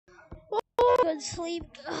good sleep.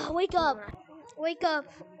 Wake up. Wake up.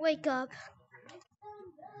 Wake up.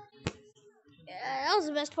 Yeah, that was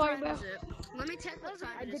the best part, bro. Let me check what time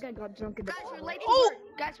I think I got drunk in the Guys, we're late. Oh!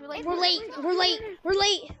 Guys, we're late. We're late. We're late. We're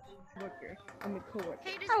late. worker. I'm a coworker.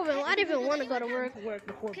 Hey, I didn't even want to go to work. Work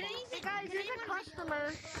before. Hey guys, there's a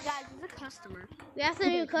customer. Guys, there's a customer. We have a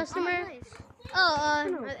new customer. Oh,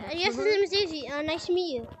 nice. Oh, yes, his name is Daisy. Nice to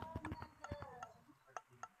meet you.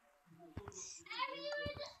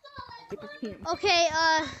 Okay,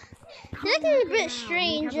 that is a bit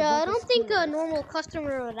strange. I don't think a normal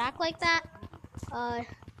customer would act like that.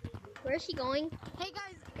 Where is he going? Hey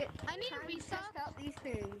guys, I need to restock out these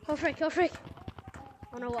things. Go frick, go frick.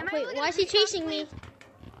 Oh no, wait, why is he chasing me?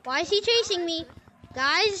 Why is he chasing me?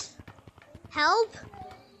 Guys, help!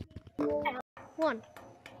 One.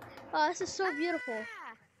 Oh, this is so beautiful.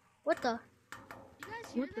 What the?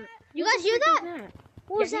 You guys hear that?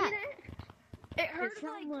 What was that? It heard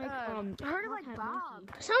sounded like Bob.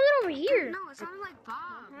 It sounded over here. No, it sounded like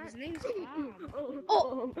Bob. His name's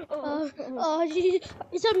Bob. Oh, geez.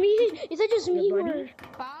 Is that me? Is that just me? Or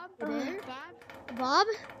Bob? Bob?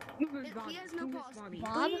 He has no balls.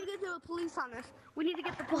 Bob? We need to get the police on this. We need to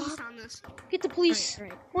get the police on this. Get the police.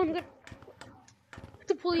 Right. Come on, get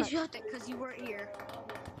the police. Because you weren't here.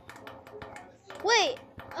 Wait.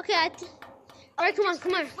 Okay. Alright, come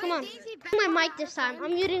on. My mic this time.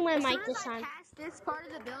 I'm muting my mic this time. Past this part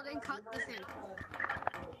of the building, cut the thing.